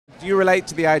Do you relate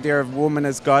to the idea of woman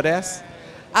as goddess?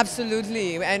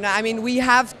 Absolutely. And I mean, we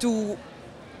have to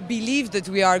believe that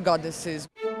we are goddesses.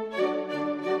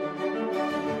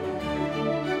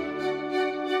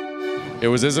 It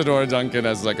was Isadora Duncan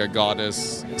as like a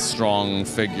goddess, strong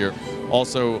figure.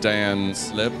 Also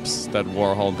Diane's lips that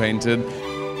Warhol painted.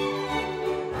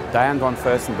 Diane von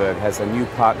Furstenberg has a new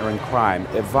partner in crime,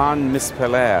 Yvonne Miss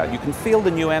Pelaire. You can feel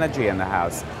the new energy in the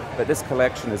house, but this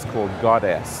collection is called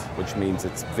Goddess, which means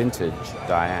it's vintage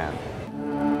Diane.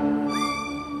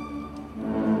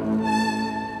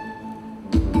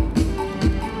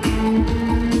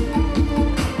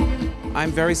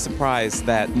 I'm very surprised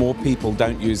that more people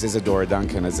don't use Isadora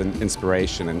Duncan as an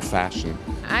inspiration in fashion.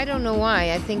 I don't know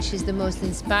why. I think she's the most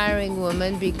inspiring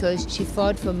woman because she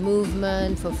fought for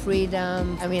movement, for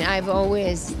freedom. I mean, I've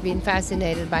always been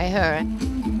fascinated by her.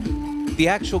 The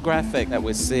actual graphic that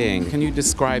we're seeing, can you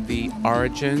describe the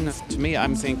origin? To me,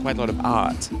 I'm seeing quite a lot of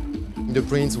art. The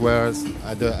prints were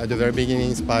at the very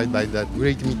beginning inspired by that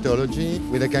Greek mythology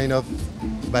with a kind of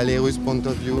ballet russe point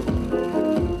of view.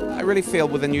 I really feel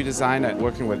with a new designer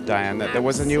working with Diane that there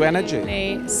was a new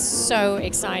energy. So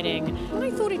exciting.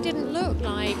 I thought it didn't look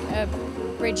like a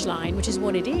bridge line, which is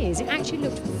what it is. It actually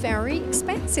looked very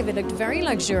expensive. It looked very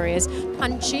luxurious,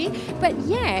 punchy, but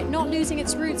yet not losing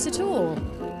its roots at all.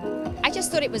 I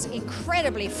just thought it was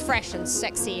incredibly fresh and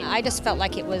sexy. I just felt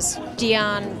like it was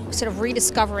Diane sort of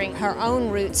rediscovering her own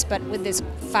roots, but with this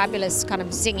fabulous kind of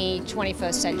zingy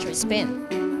 21st century spin.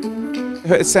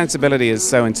 Her sensibility is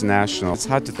so international. It's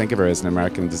hard to think of her as an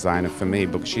American designer for me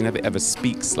because she never ever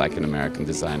speaks like an American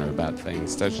designer about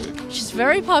things, does she? She's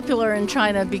very popular in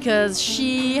China because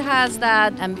she has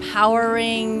that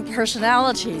empowering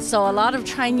personality. So a lot of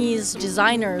Chinese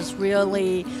designers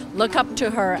really look up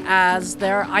to her as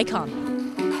their icon.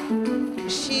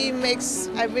 She makes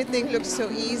everything look so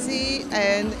easy,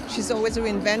 and she's always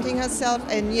reinventing herself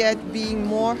and yet being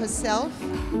more herself.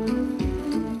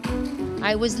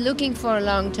 I was looking for a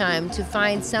long time to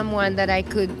find someone that I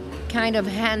could kind of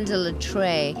handle a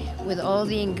tray with all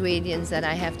the ingredients that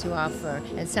I have to offer.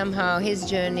 And somehow his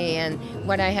journey and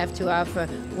what I have to offer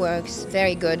works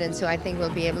very good, and so I think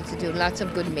we'll be able to do lots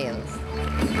of good meals.